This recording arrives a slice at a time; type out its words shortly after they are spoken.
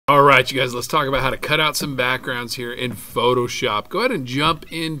right, you guys, let's talk about how to cut out some backgrounds here in Photoshop. Go ahead and jump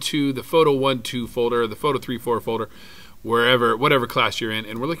into the Photo 1-2 folder, or the Photo 3-4 folder, whatever class you're in,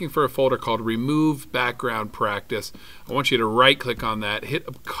 and we're looking for a folder called Remove Background Practice. I want you to right-click on that, hit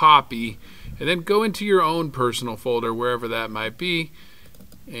a copy, and then go into your own personal folder, wherever that might be,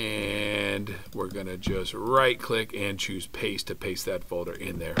 and we're going to just right-click and choose Paste to paste that folder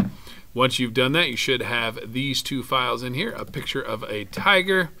in there. Once you've done that, you should have these two files in here, a picture of a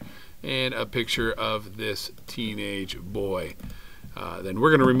tiger and a picture of this teenage boy. Then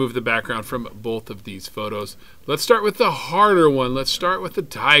we're going to remove the background from both of these photos. Let's start with the harder one. Let's start with the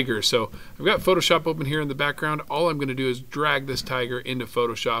tiger. So I've got Photoshop open here in the background. All I'm going to do is drag this tiger into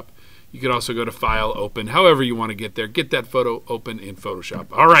Photoshop. You can also go to File, Open, however you want to get there. Get that photo open in Photoshop.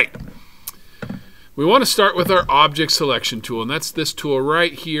 All right. We want to start with our Object Selection tool, and that's this tool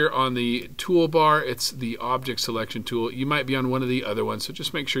right here on the toolbar. It's the Object Selection tool. You might be on one of the other ones, so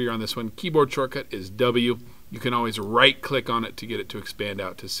just make sure you're on this one. Keyboard shortcut is W. You can always right-click on it to get it to expand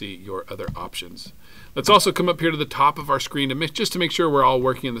out to see your other options. Let's also come up here to the top of our screen just to make sure we're all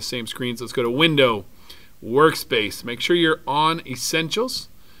working on the same screens. Let's go to Window, Workspace. Make sure you're on Essentials.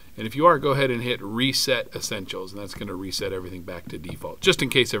 And if you are, go ahead and hit Reset Essentials, and that's going to reset everything back to default, just in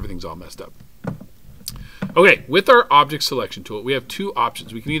case everything's all messed up. Okay, with our Object Selection tool, we have two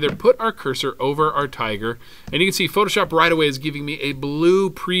options. We can either put our cursor over our tiger, and you can see Photoshop right away is giving me a blue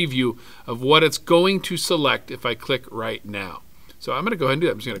preview of what it's going to select if I click right now. So I'm going to go ahead and do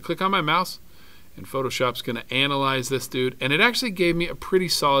that. I'm just going to click on my mouse, and Photoshop's going to analyze this dude, and it actually gave me a pretty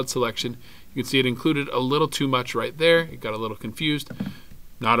solid selection. You can see it included a little too much right there. It got a little confused.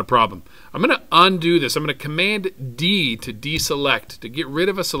 Not a problem. I'm going to undo this. I'm going to Command D to deselect. To get rid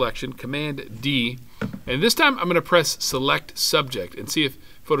of a selection, Command D. And this time I'm going to press Select Subject and see if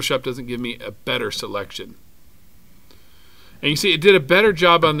Photoshop doesn't give me a better selection. And you see it did a better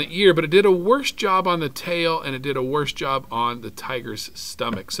job on the ear, but it did a worse job on the tail, and it did a worse job on the tiger's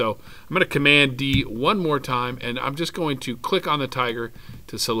stomach. So I'm going to Command D one more time, and I'm just going to click on the tiger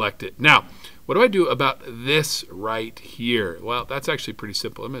to select it. Now, what do I do about this right here? Well, that's actually pretty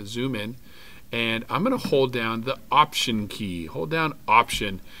simple. I'm going to zoom in, and I'm going to hold down the Option key. Hold down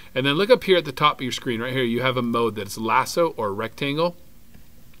Option, and then look up here at the top of your screen. Right here, you have a mode that's lasso or rectangle.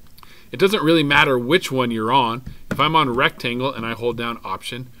 It doesn't really matter which one you're on. If I'm on rectangle and I hold down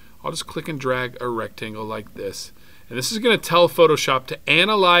Option, I'll just click and drag a rectangle like this. And this is going to tell Photoshop to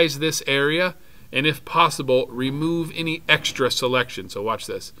analyze this area, and if possible, remove any extra selection. So watch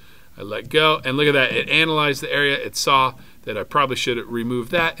this. I let go, and look at that. It analyzed the area. It saw that I probably should have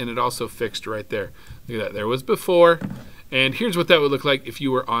removed that, and it also fixed right there. Look at that. There was before, and here's what that would look like if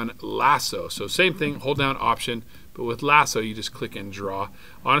you were on lasso. So same thing, hold down Option, but with lasso, you just click and draw.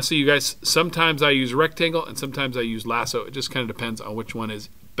 Honestly, you guys, sometimes I use rectangle, and sometimes I use lasso. It just kind of depends on which one is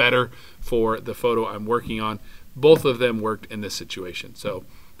better for the photo I'm working on. Both of them worked in this situation. So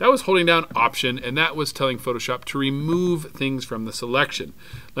that was holding down Option, and that was telling Photoshop to remove things from the selection.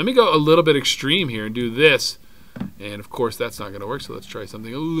 Let me go a little bit extreme here and do this. And of course, that's not going to work, so let's try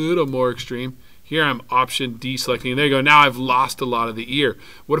something a little more extreme. Here I'm Option deselecting, and there you go. Now I've lost a lot of the ear.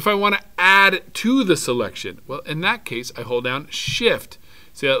 What if I want to add to the selection? Well, in that case, I hold down Shift.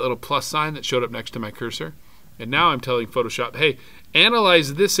 See that little plus sign that showed up next to my cursor? And now I'm telling Photoshop, hey,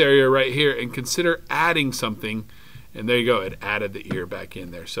 analyze this area right here and consider adding something. And there you go, it added the ear back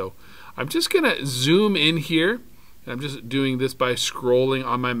in there. So I'm just going to zoom in here, and I'm just doing this by scrolling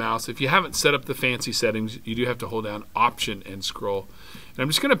on my mouse. If you haven't set up the fancy settings, you do have to hold down Option and scroll. And I'm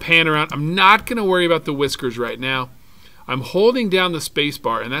just going to pan around. I'm not going to worry about the whiskers right now. I'm holding down the space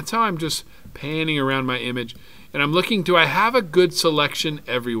bar, and that's how I'm just panning around my image. And I'm looking, do I have a good selection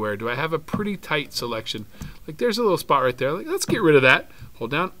everywhere? Do I have a pretty tight selection? Like there's a little spot right there. Like, let's get rid of that.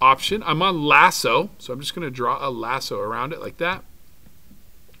 Hold down Option. I'm on lasso, so I'm just going to draw a lasso around it like that.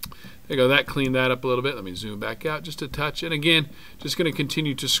 There you go. That cleaned that up a little bit. Let me zoom back out just a touch. And again, just going to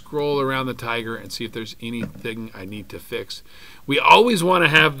continue to scroll around the tiger and see if there's anything I need to fix. We always want to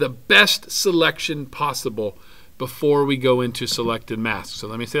have the best selection possible before we go into Select and Mask. So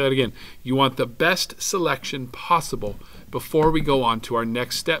let me say that again. You want the best selection possible before we go on to our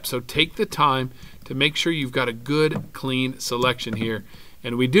next step. So take the time to make sure you've got a good, clean selection here.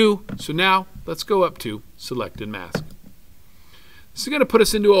 And we do. So now let's go up to Select and Mask. This is going to put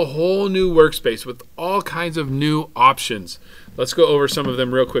us into a whole new workspace with all kinds of new options. Let's go over some of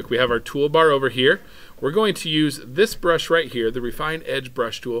them real quick. We have our toolbar over here. We're going to use this brush right here, the Refine Edge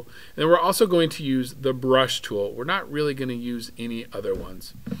brush tool, and then we're also going to use the brush tool. We're not really going to use any other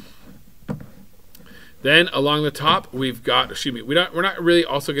ones. Then along the top, we've got, excuse me, we're not really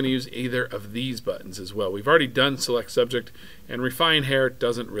also going to use either of these buttons as well. We've already done select subject, and refine hair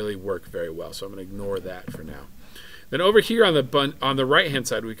doesn't really work very well, so I'm going to ignore that for now. Then over here on the right hand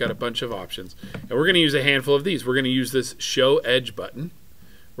side, we've got a bunch of options, and we're going to use a handful of these. We're going to use this show edge button.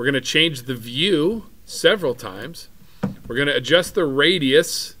 We're going to change the view several times. We're going to adjust the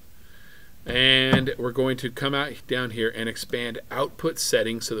radius, and we're going to come out down here and expand output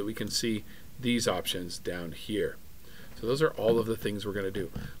settings so that we can see these options down here. So those are all of the things we're going to do.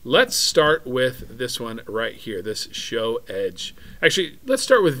 Let's start with this one right here, this show edge. Actually, let's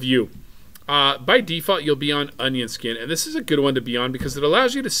start with view. By default, you'll be on onion skin, and this is a good one to be on because it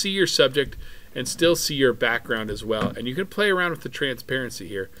allows you to see your subject and still see your background as well. And you can play around with the transparency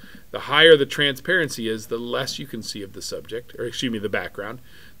here. The higher the transparency is, the less you can see of the subject, or excuse me, the background.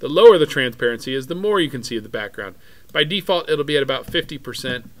 The lower the transparency is, the more you can see of the background. By default, it'll be at about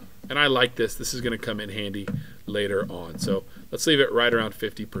 50%. And I like this. This is going to come in handy later on. So let's leave it right around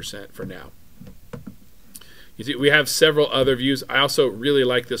 50% for now. You see, we have several other views. I also really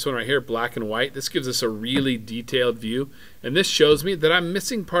like this one right here, black and white. This gives us a really detailed view. And this shows me that I'm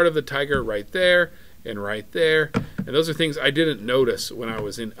missing part of the tiger right there and right there. And those are things I didn't notice when I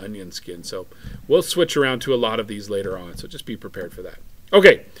was in onion skin. So we'll switch around to a lot of these later on. So just be prepared for that.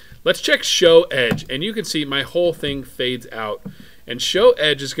 Okay, let's check show edge. And you can see my whole thing fades out. And show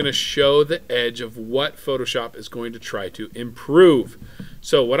edge is going to show the edge of what Photoshop is going to try to improve.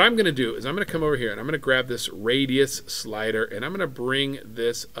 So what I'm going to do is I'm going to come over here and I'm going to grab this radius slider and I'm going to bring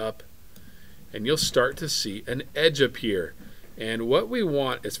this up, and you'll start to see an edge appear. And what we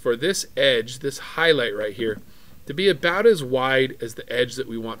want is for this edge, this highlight right here, to be about as wide as the edge that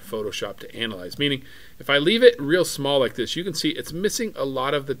we want Photoshop to analyze. Meaning, if I leave it real small like this, you can see it's missing a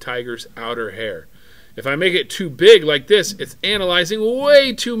lot of the tiger's outer hair. If I make it too big like this, it's analyzing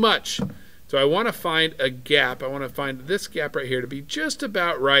way too much. So I want to find a gap. I want to find this gap right here to be just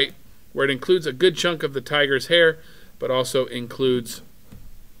about right, where it includes a good chunk of the tiger's hair, but also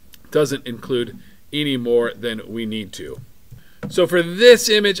doesn't include any more than we need to. So for this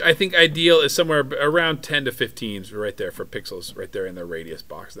image, I think ideal is somewhere around 10 to 15 right there for pixels right there in the radius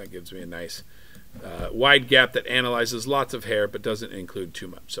box. That gives me a nice wide gap that analyzes lots of hair but doesn't include too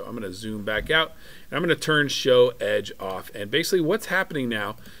much. So I'm going to zoom back out and I'm going to turn show edge off. And basically what's happening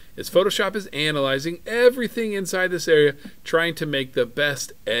now is Photoshop is analyzing everything inside this area, trying to make the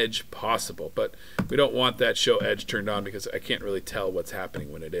best edge possible. But we don't want that show edge turned on because I can't really tell what's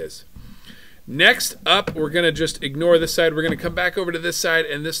happening when it is. Next up, we're going to just ignore this side. We're going to come back over to this side,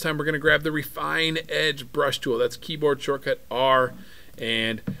 and this time we're going to grab the Refine Edge brush tool. That's keyboard shortcut R.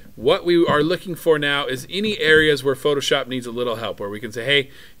 And what we are looking for now is any areas where Photoshop needs a little help, where we can say, hey,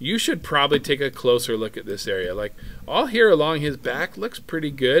 you should probably take a closer look at this area. Like all here along his back looks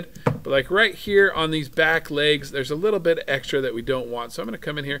pretty good, but like right here on these back legs, there's a little bit extra that we don't want. So I'm going to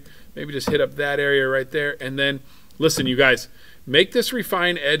come in here, maybe just hit up that area right there. And then, listen, you guys, make this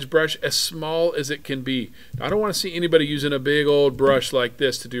Refine Edge brush as small as it can be. Now, I don't want to see anybody using a big old brush like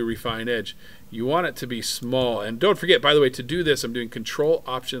this to do Refine Edge. You want it to be small. And don't forget, by the way, to do this, I'm doing Control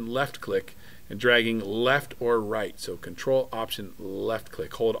Option left click and dragging left or right. So Control Option left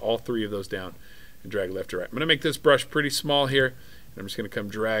click. Hold all three of those down and drag left or right. I'm going to make this brush pretty small here. And I'm just going to come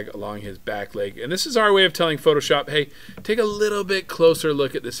drag along his back leg. And this is our way of telling Photoshop, hey, take a little bit closer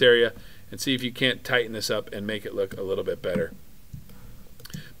look at this area and see if you can't tighten this up and make it look a little bit better.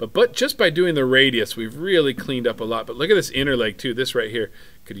 But just by doing the radius, we've really cleaned up a lot. But look at this inner leg too. This right here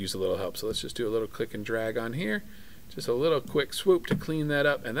could use a little help. So let's just do a little click and drag on here. Just a little quick swoop to clean that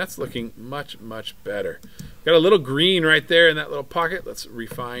up. And that's looking much, much better. Got a little green right there in that little pocket. Let's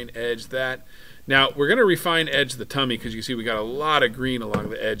Refine Edge that. Now, we're going to Refine Edge the tummy because you see we got a lot of green along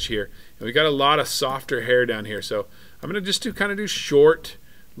the edge here. And we got a lot of softer hair down here. So I'm going to just kind of do short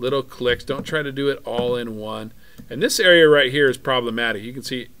little clicks. Don't try to do it all in one. And this area right here is problematic. You can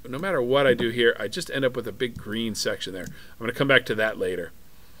see no matter what I do here, I just end up with a big green section there. I'm going to come back to that later.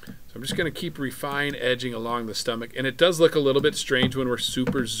 So I'm just going to keep Refine Edging along the stomach. And it does look a little bit strange when we're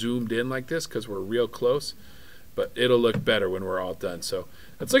super zoomed in like this because we're real close. But it'll look better when we're all done. So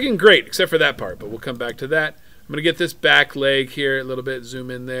that's looking great except for that part. But we'll come back to that. I'm going to get this back leg here a little bit.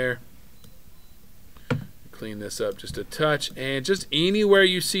 Zoom in there. Clean this up just a touch. And just anywhere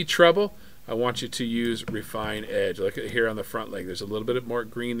you see trouble, I want you to use Refine Edge. Look at here on the front leg. There's a little bit more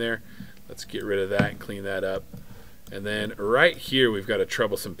green there. Let's get rid of that and clean that up. And then right here, we've got a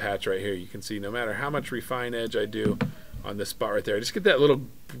troublesome patch right here. You can see no matter how much Refine Edge I do on this spot right there, I just get that little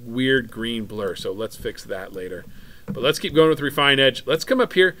weird green blur. So let's fix that later. But let's keep going with Refine Edge. Let's come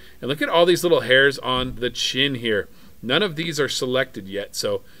up here and look at all these little hairs on the chin here. None of these are selected yet.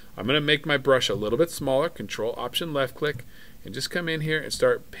 So I'm going to make my brush a little bit smaller, Control Option left click, and just come in here and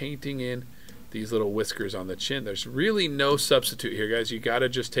start painting in these little whiskers on the chin. There's really no substitute here, guys. You got to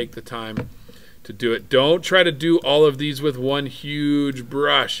just take the time to do it. Don't try to do all of these with one huge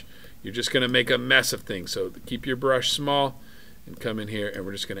brush. You're just going to make a mess of things. So keep your brush small and come in here, and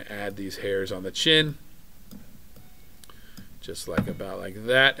we're just going to add these hairs on the chin. Just like about like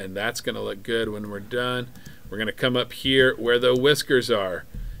that, and that's going to look good when we're done. We're going to come up here where the whiskers are,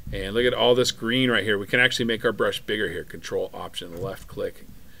 and look at all this green right here. We can actually make our brush bigger here. Control Option left click,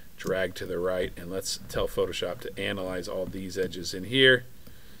 drag to the right, and let's tell Photoshop to analyze all these edges in here,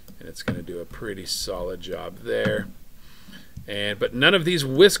 and it's going to do a pretty solid job there. But none of these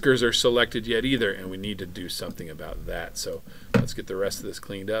whiskers are selected yet either, and we need to do something about that. So let's get the rest of this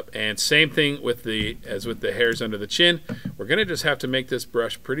cleaned up. And same thing with as with the hairs under the chin. We're going to just have to make this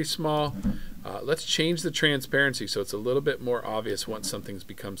brush pretty small. Let's change the transparency so it's a little bit more obvious once something's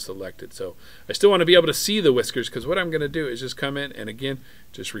become selected. So I still want to be able to see the whiskers, because what I'm going to do is just come in and again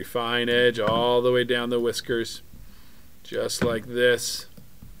just refine edge all the way down the whiskers, just like this.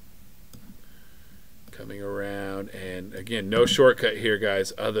 Coming around, and again, no shortcut here,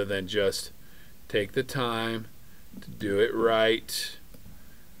 guys, other than just take the time to do it right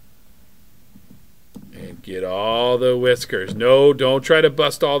and get all the whiskers. No, don't try to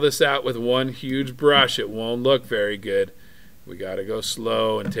bust all this out with one huge brush. It won't look very good. We got to go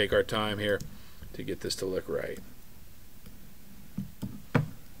slow and take our time here to get this to look right.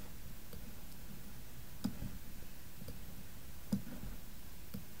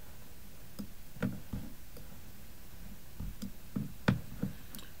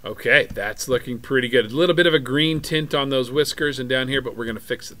 Okay, that's looking pretty good. A little bit of a green tint on those whiskers and down here, but we're going to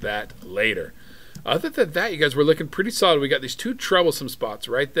fix that later. Other than that, you guys, we're looking pretty solid. We got these two troublesome spots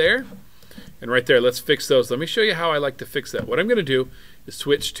right there and right there. Let's fix those. Let me show you how I like to fix that. What I'm going to do is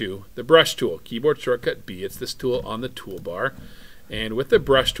switch to the brush tool. Keyboard shortcut B. It's this tool on the toolbar. And with the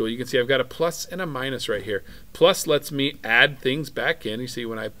brush tool, you can see I've got a plus and a minus right here. Plus lets me add things back in. You see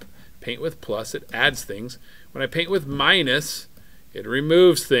when I paint with plus, it adds things. When I paint with minus, it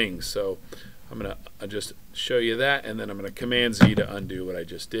removes things. So I'm going to just show you that, and then I'm going to Command Z to undo what I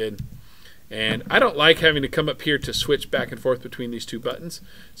just did. And I don't like having to come up here to switch back and forth between these two buttons.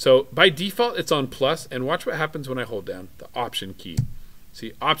 So by default, it's on plus, and watch what happens when I hold down the Option key.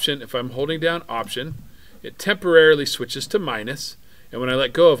 See, Option, if I'm holding down Option, it temporarily switches to minus, and when I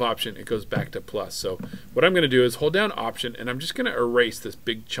let go of Option, it goes back to plus. So what I'm going to do is hold down Option, and I'm just going to erase this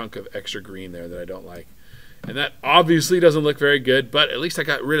big chunk of extra green there that I don't like. And that obviously doesn't look very good, but at least I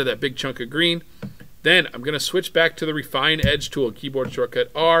got rid of that big chunk of green. Then I'm going to switch back to the Refine Edge tool, keyboard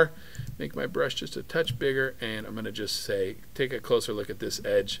shortcut R, make my brush just a touch bigger, and I'm going to just say, take a closer look at this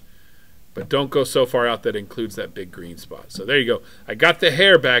edge, but don't go so far out that includes that big green spot. So there you go. I got the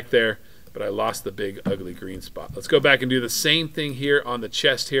hair back there, but I lost the big ugly green spot. Let's go back and do the same thing here on the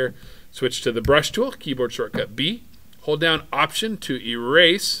chest here. Switch to the brush tool, keyboard shortcut B, hold down Option to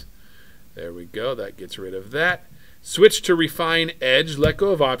erase. There we go, that gets rid of that. Switch to Refine Edge, let go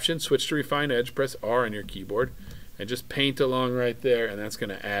of Option, switch to Refine Edge, press R on your keyboard, and just paint along right there, and that's going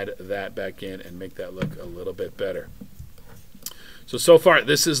to add that back in and make that look a little bit better. So far,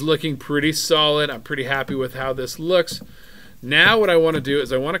 this is looking pretty solid. I'm pretty happy with how this looks. Now what I want to do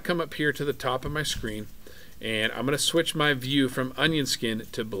is I want to come up here to the top of my screen, and I'm going to switch my view from onion skin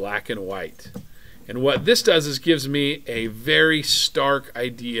to black and white. And what this does is gives me a very stark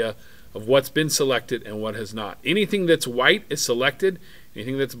idea of what's been selected and what has not. Anything that's white is selected,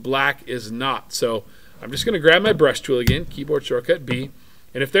 anything that's black is not. So I'm just going to grab my brush tool again, keyboard shortcut B,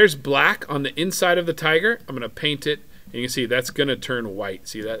 and if there's black on the inside of the tiger, I'm going to paint it, and you can see that's going to turn white.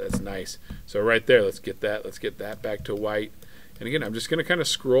 See that? That's nice. So right there, let's get that back to white. And again, I'm just going to kind of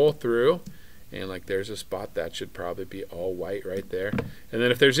scroll through, and like there's a spot that should probably be all white right there. And then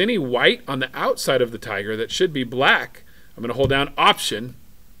if there's any white on the outside of the tiger that should be black, I'm going to hold down Option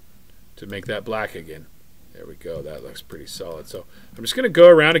to make that black again. There we go. That looks pretty solid. So I'm just going to go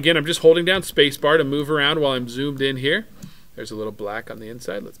around again. I'm just holding down spacebar to move around while I'm zoomed in here. There's a little black on the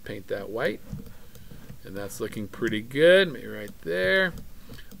inside. Let's paint that white. And that's looking pretty good. Maybe right there.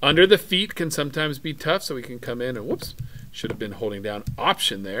 Under the feet can sometimes be tough, so we can come in and whoops, should have been holding down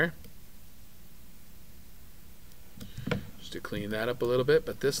Option there. Just to clean that up a little bit,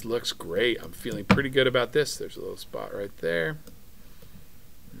 but this looks great. I'm feeling pretty good about this. There's a little spot right there.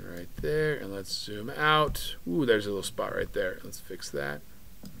 Right there, and let's zoom out. Ooh, there's a little spot right there. Let's fix that.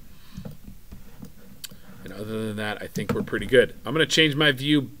 And other than that, I think we're pretty good. I'm going to change my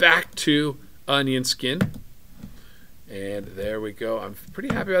view back to onion skin. And there we go. I'm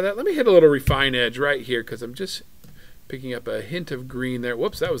pretty happy about that. Let me hit a little Refine Edge right here because I'm just Picking up a hint of green there.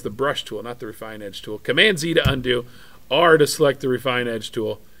 Whoops, that was the brush tool, not the refine edge tool. Command Z to undo, R to select the refine edge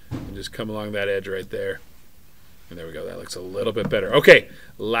tool, and just come along that edge right there. And there we go. That looks a little bit better. Okay,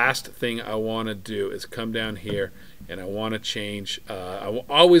 last thing I want to do is come down here, and I want to change. I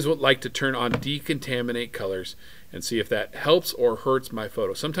always would like to turn on Decontaminate Colors and see if that helps or hurts my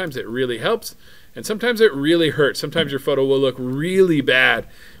photo. Sometimes it really helps, and sometimes it really hurts. Sometimes your photo will look really bad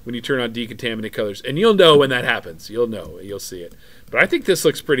when you turn on Decontaminate Colors, and you'll know when that happens. You'll know. You'll see it. But I think this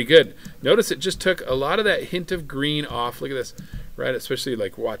looks pretty good. Notice it just took a lot of that hint of green off. Look at this, right? Especially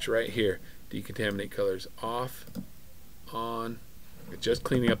like watch right here. Decontaminate Colors off, on. Just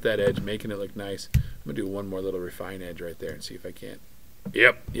cleaning up that edge, making it look nice. I'm going to do one more little refine edge right there and see if I can't.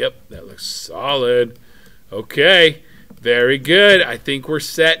 Yep, that looks solid. Okay, very good. I think we're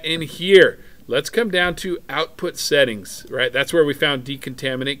set in here. Let's come down to output settings, right? That's where we found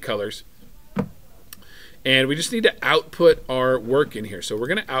Decontaminate Colors. And we just need to output our work in here. So we're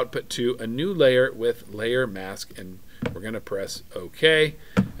going to output to a new layer with layer mask, and we're going to press OK.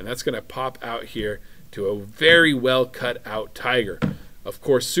 And that's going to pop out here to a very well cut out tiger. Of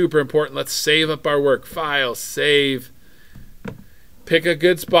course, super important. Let's save up our work. File, save. Pick a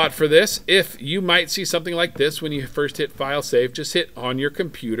good spot for this. If you might see something like this when you first hit File, Save, just hit on your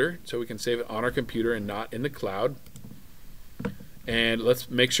computer so we can save it on our computer and not in the cloud. And let's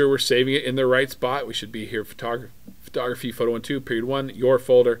make sure we're saving it in the right spot. We should be here, photography, photo 1, 2, period 1, your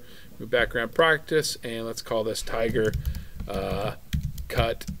folder, move background practice, and let's call this tiger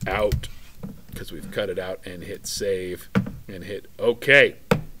cut out, because we've cut it out, and hit save and hit OK.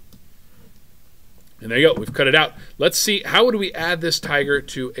 And there you go, we've cut it out. Let's see, how would we add this tiger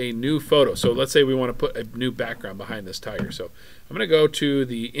to a new photo? So let's say we want to put a new background behind this tiger. So I'm going to go to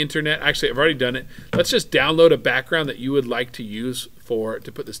the internet. Actually, I've already done it. Let's just download a background that you would like to use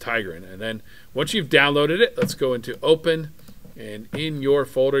to put this tiger in. And then once you've downloaded it, let's go into Open. And in your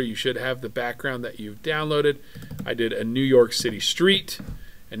folder, you should have the background that you've downloaded. I did a New York City street.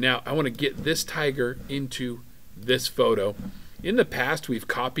 And now I want to get this tiger into this photo. In the past, we've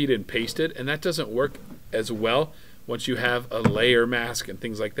copied and pasted, and that doesn't work as well once you have a layer mask and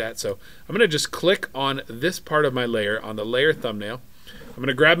things like that. So I'm going to just click on this part of my layer, on the layer thumbnail. I'm going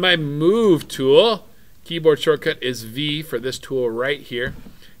to grab my Move tool. Keyboard shortcut is V for this tool right here.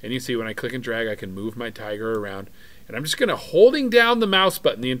 And you see when I click and drag, I can move my tiger around. And I'm just going to, holding down the mouse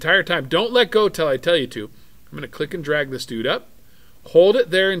button the entire time, don't let go till I tell you to. I'm going to click and drag this dude up, hold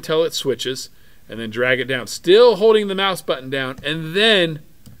it there until it switches, and then drag it down, still holding the mouse button down, and then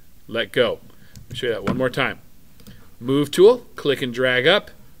let go. Let me show you that one more time. Move tool, click and drag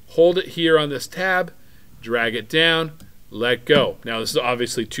up, hold it here on this tab, drag it down, let go. Now this is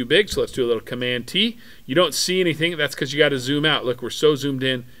obviously too big, so let's do a little Command T. You don't see anything, that's because you got to zoom out. Look, we're so zoomed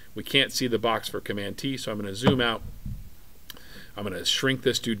in, we can't see the box for Command T, so I'm going to zoom out. I'm going to shrink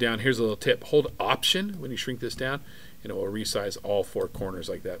this dude down. Here's a little tip. Hold Option when you shrink this down, and it will resize all four corners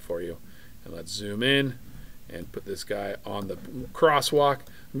like that for you. And let's zoom in and put this guy on the crosswalk.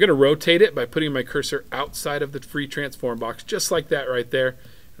 I'm going to rotate it by putting my cursor outside of the free transform box, just like that right there.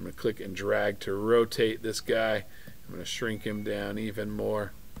 I'm going to click and drag to rotate this guy. I'm going to shrink him down even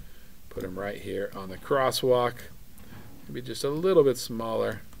more. Put him right here on the crosswalk. Maybe just a little bit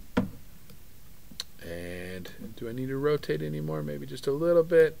smaller. And do I need to rotate anymore? Maybe just a little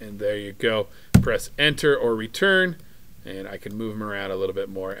bit. And there you go. Press Enter or Return. And I can move them around a little bit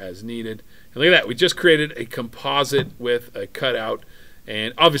more as needed. And look at that, we just created a composite with a cutout.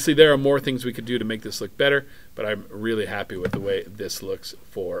 And obviously there are more things we could do to make this look better, but I'm really happy with the way this looks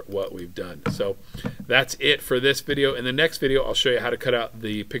for what we've done. So that's it for this video. In the next video, I'll show you how to cut out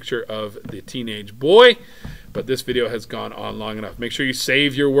the picture of the teenage boy. But this video has gone on long enough. Make sure you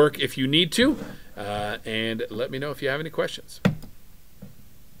save your work if you need to, and let me know if you have any questions.